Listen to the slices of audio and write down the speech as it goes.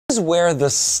This is where the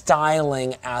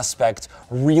styling aspect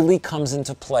really comes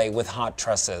into play with Hot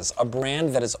Tresses, a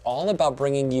brand that is all about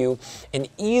bringing you an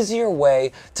easier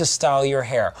way to style your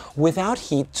hair without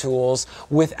heat tools,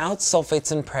 without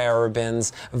sulfates and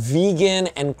parabens, vegan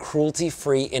and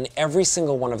cruelty-free in every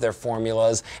single one of their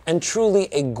formulas, and truly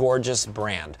a gorgeous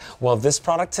brand. Well, this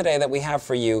product today that we have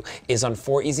for you is on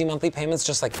 4 easy monthly payments,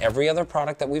 just like every other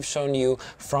product that we've shown you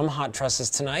from Hot Tresses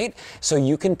tonight. So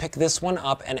you can pick this one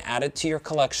up and add it to your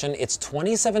collection. It's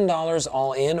 $27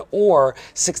 all in or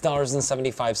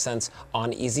 $6.75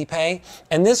 on Easy Pay.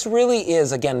 And this really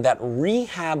is, again, that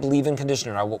rehab leave-in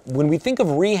conditioner. Now, when we think of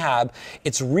rehab,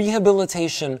 it's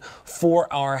rehabilitation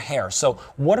for our hair. So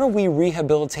what are we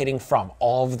rehabilitating from?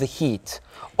 All of the heat,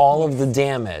 all of the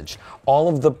damage, all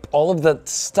of the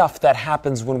stuff that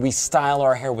happens when we style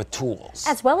our hair with tools.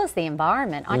 As well as the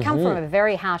environment. I come from a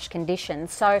very harsh condition,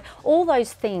 so all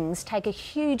those things take a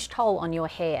huge toll on your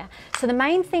hair. So the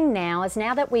main thing now is,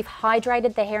 now that we've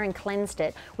hydrated the hair and cleansed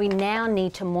it, we now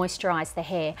need to moisturize the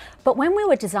hair. But when we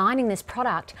were designing this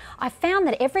product, I found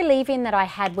that every leave-in that I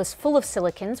had was full of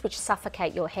silicons, which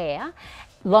suffocate your hair,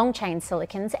 long chain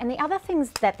silicons, and the other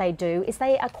things that they do is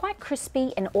they are quite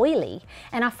crispy and oily,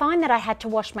 and I find that I had to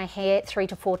wash my hair 3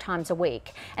 to 4 times a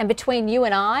week, and between you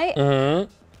and I,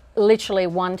 literally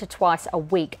 1 to twice a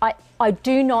week. I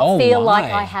do not feel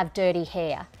like I have dirty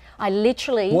hair. I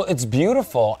literally... Well, it's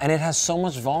beautiful, and it has so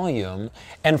much volume,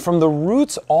 and from the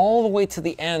roots all the way to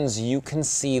the ends, you can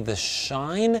see the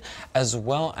shine as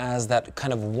well as that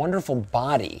kind of wonderful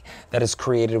body that is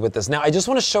created with this. Now, I just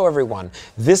want to show everyone,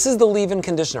 this is the leave-in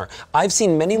conditioner. I've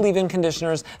seen many leave-in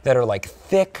conditioners that are like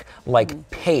thick, like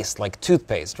paste, like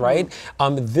toothpaste, right?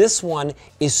 This one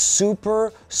is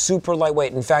super, super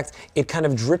lightweight. In fact, it kind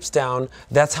of drips down.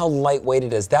 That's how lightweight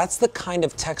it is. That's the kind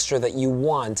of texture that you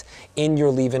want in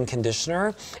your leave-in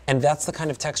conditioner, and that's the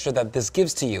kind of texture that this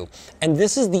gives to you. And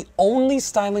this is the only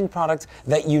styling product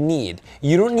that you need.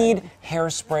 You don't need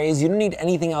hairsprays, you don't need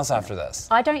anything else after this.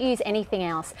 I don't use anything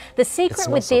else. The secret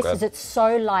with this is it's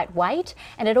so lightweight,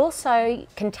 and it also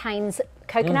contains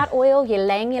coconut oil.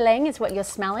 Ylang ylang is what you're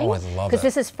smelling. Oh, I love it. Because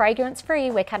this is fragrance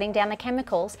free. We're cutting down the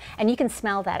chemicals, and you can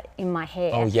smell that in my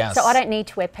hair. Oh, yes. So I don't need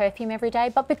to wear perfume every day,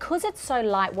 but because it's so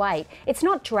lightweight, it's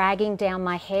not dragging down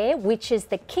my hair, which is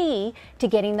the key to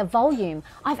getting the volume.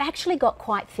 I've actually got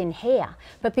quite thin hair,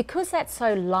 but because that's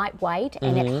so lightweight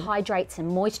and it hydrates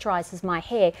and moisturizes my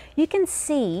hair, you can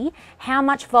see how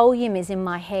much volume is in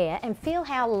my hair and feel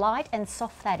how light and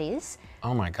soft that is.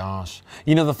 Oh my gosh.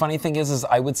 You know, the funny thing is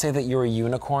I would say that you're a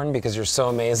unicorn because you're so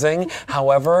amazing.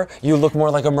 However, you look more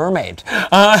like a mermaid.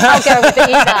 I'll go with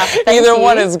either. Either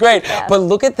one is great. Yeah. But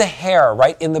look at the hair,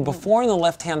 right? In the before on the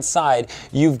left-hand side,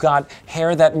 you've got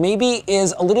hair that maybe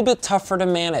is a little bit tougher to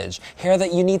manage. Hair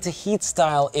that you need to heat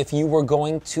style if you were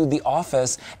going to the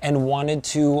office and wanted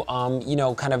to, you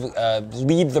know, kind of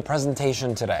lead the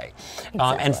presentation today.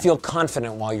 And feel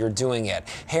confident while you're doing it.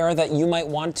 Hair that you might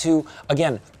want to,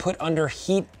 again, put under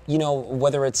heat, you know,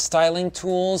 whether it's styling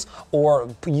tools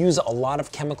or use a lot of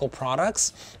chemical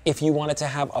products, if you wanted to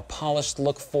have a polished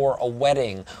look for a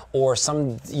wedding or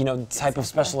some, you know, type of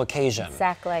special occasion.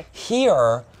 Exactly.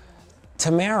 Here,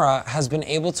 Tamara has been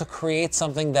able to create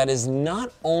something that is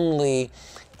not only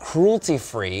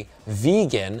cruelty-free,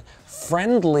 vegan,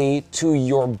 friendly to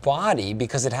your body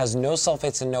because it has no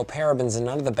sulfates and no parabens and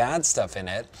none of the bad stuff in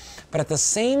it, but at the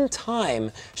same time,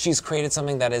 she's created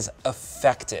something that is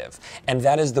effective. And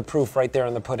that is the proof right there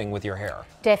in the pudding with your hair.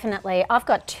 Definitely. I've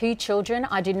got 2 children.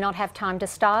 I do not have time to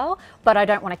style, but I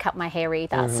don't want to cut my hair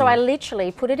either. So I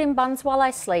literally put it in buns while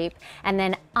I sleep and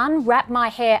then unwrap my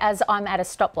hair as I'm at a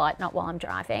stoplight, not while I'm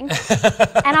driving.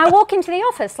 And I walk into the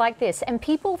office like this, and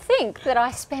people think that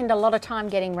I spend a lot of time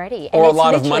getting ready. And or a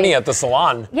lot of money at the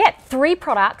salon. Yeah, 3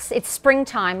 products. It's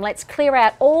springtime. Let's clear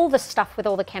out all the stuff with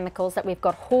all the chemicals that we've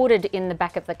got hoarded in the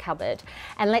back of the cupboard.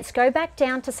 And let's go back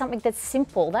down to something that's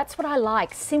simple. That's what I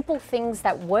like. Simple things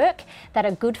that work, that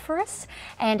are good for us,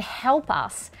 and help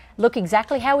us look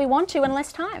exactly how we want to in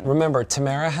less time. Remember,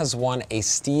 Tamara has won a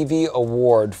Stevie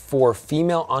Award for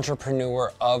Female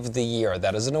Entrepreneur of the Year.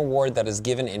 That is an award that is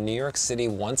given in New York City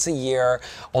once a year,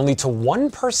 only to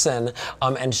one person,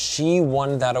 and she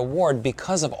won that award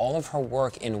because of all of her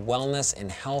work in wellness, in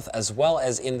health, as well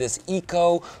as in this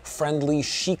eco-friendly,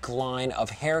 chic line of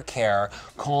hair care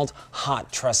called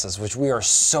Hot Tresses, which we are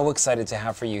so excited to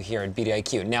have for you here at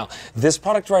BDIQ. Now, this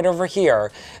product right over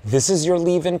here, this is your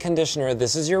leave-in conditioner,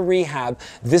 this is your entire rehab,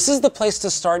 this is the place to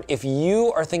start. If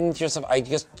you are thinking to yourself, I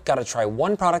just gotta try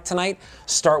one product tonight,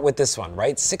 start with this one,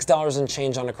 right? $6 and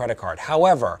change on a credit card.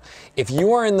 However, if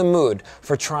you are in the mood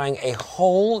for trying a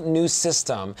whole new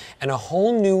system and a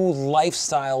whole new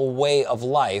lifestyle way of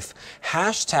life,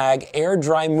 hashtag air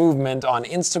dry movement on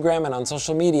Instagram and on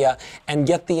social media and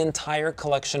get the entire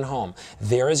collection home.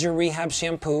 There is your rehab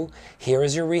shampoo. Here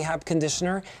is your rehab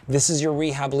conditioner. This is your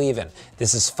rehab leave-in.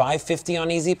 This is $5.50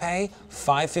 on Easy Pay,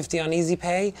 $5.50 on Easy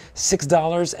Pay,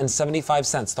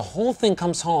 $6.75. The whole thing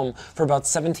comes home for about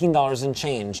 $17 and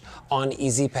change on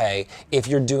Easy Pay if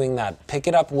you're doing that. Pick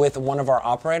it up with one of our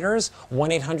operators,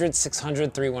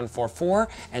 1-800-600-3144,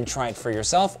 and try it for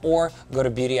yourself, or go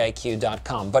to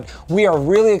beautyiq.com. But we are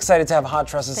really excited to have Hot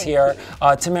Tresses here.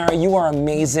 Tamara, you are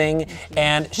amazing,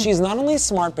 and she's not only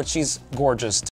smart, but she's gorgeous.